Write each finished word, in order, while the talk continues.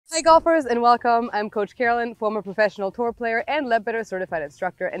Hi golfers and welcome. I'm Coach Carolin, former professional tour player and Leadbetter certified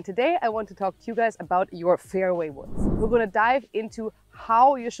instructor, and today I want to talk to you guys about your fairway woods. We're going to dive into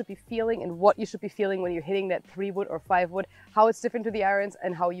how you should be feeling and what you should be feeling when you're hitting that 3-wood or 5-wood, how it's different to the irons,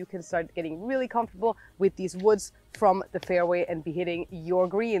 and how you can start getting really comfortable with these woods from the fairway and be hitting your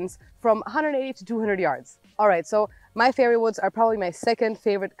greens from 180 to 200 yards. All right, so my fairway woods are probably my second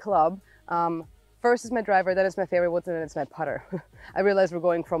favorite club. First is my driver, then it's my fairway woods, and then it's my putter. I realize we're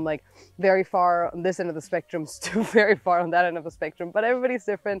going from like very far on this end of the spectrum to very far on that end of the spectrum, but everybody's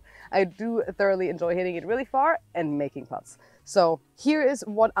different. I do thoroughly enjoy hitting it really far and making putts. So here is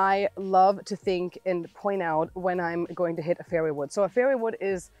what I love to think and point out when I'm going to hit a fairway wood. So a fairway wood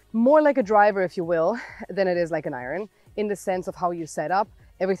is more like a driver, if you will, than it is like an iron in the sense of how you set up.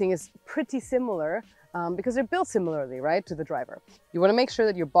 Everything is pretty similar. Because they're built similarly, right, to the driver. You want to make sure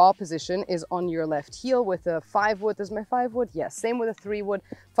that your ball position is on your left heel with a 5-wood. This is my 5-wood. Yes, same with a 3-wood.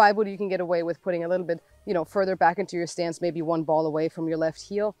 5-wood you can get away with putting a little bit, further back into your stance, maybe one ball away from your left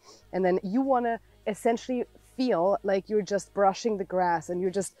heel. And then you want to essentially feel like you're just brushing the grass and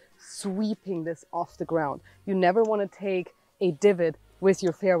you're just sweeping this off the ground. You never want to take a divot with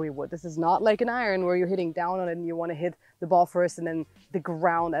your fairway wood. This is not like an iron where you're hitting down on it and you want to hit the ball first and then the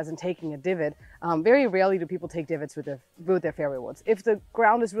ground as in taking a divot. Very rarely do people take divots with their fairway woods. If the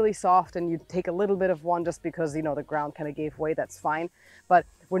ground is really soft and you take a little bit of one just because the ground kind of gave way, that's fine. But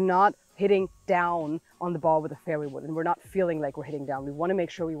we're not hitting down on the ball with a fairway wood and we're not feeling like we're hitting down. We want to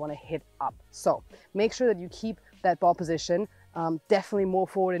make sure we want to hit up. So make sure that you keep that ball position definitely more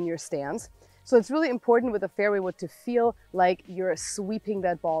forward in your stance. So it's really important with a fairway wood to feel like you're sweeping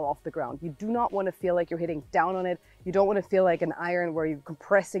that ball off the ground. You do not want to feel like you're hitting down on it. You don't want to feel like an iron where you're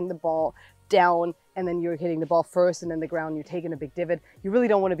compressing the ball down and then you're hitting the ball first and then the ground, you're taking a big divot. You really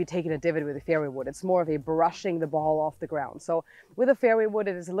don't want to be taking a divot with a fairway wood. It's more of a brushing the ball off the ground. So with a fairway wood,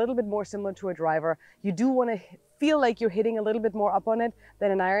 it is a little bit more similar to a driver. You do want to feel like you're hitting a little bit more up on it than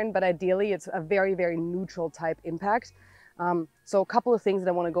an iron, but ideally it's a very, very neutral type impact. So a couple of things that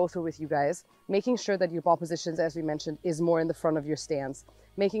I want to go through with you guys, making sure that your ball positions, as we mentioned, is more in the front of your stance,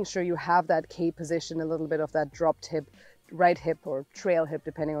 making sure you have that K position, a little bit of that dropped hip, right hip or trail hip,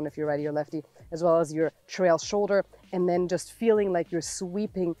 depending on if you're righty or lefty, as well as your trail shoulder, and then just feeling like you're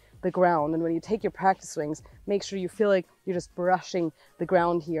sweeping the ground. And when you take your practice swings, make sure you feel like you're just brushing the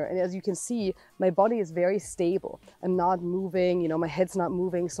ground here. And as you can see, my body is very stable. I'm not moving, my head's not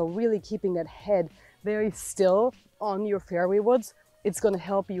moving. So really keeping that head very still on your fairway woods, it's going to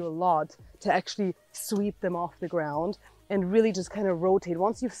help you a lot to actually sweep them off the ground and really just kind of rotate.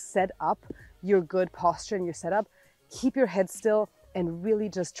 Once you've set up your good posture and your setup, keep your head still and really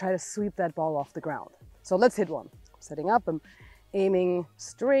just try to sweep that ball off the ground. So let's hit one. I'm setting up, I'm aiming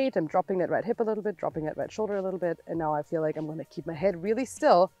straight, I'm dropping that right hip a little bit, dropping that right shoulder a little bit, and now I feel like I'm going to keep my head really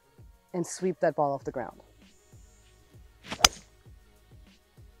still and sweep that ball off the ground.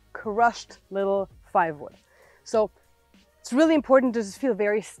 Crushed little 5-wood. So it's really important to just feel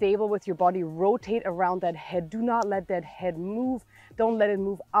very stable with your body. Rotate around that head. Do not let that head move. Don't let it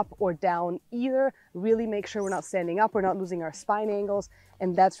move up or down either. Really make sure we're not standing up, we're not losing our spine angles,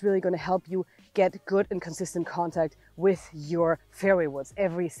 and that's really going to help you get good and consistent contact with your fairway woods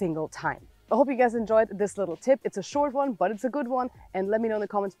every single time. I hope you guys enjoyed this little tip. It's a short one, but it's a good one. And let me know in the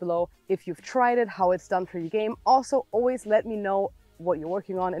comments below if you've tried it, how it's done for your game. Also, always let me know what you're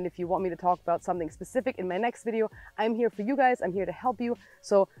working on, and if you want me to talk about something specific in my next video, I'm here for you guys. I'm here to help you,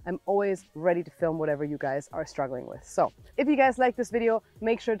 so I'm always ready to film whatever you guys are struggling with. So if you guys like this video,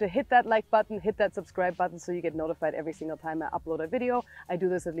 make sure to hit that like button, hit that subscribe button so you get notified every single time I upload a video. I do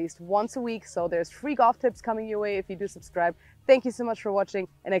this at least once a week, so there's free golf tips coming your way if you do subscribe. Thank you so much for watching,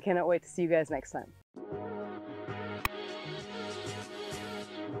 and I cannot wait to see you guys next time.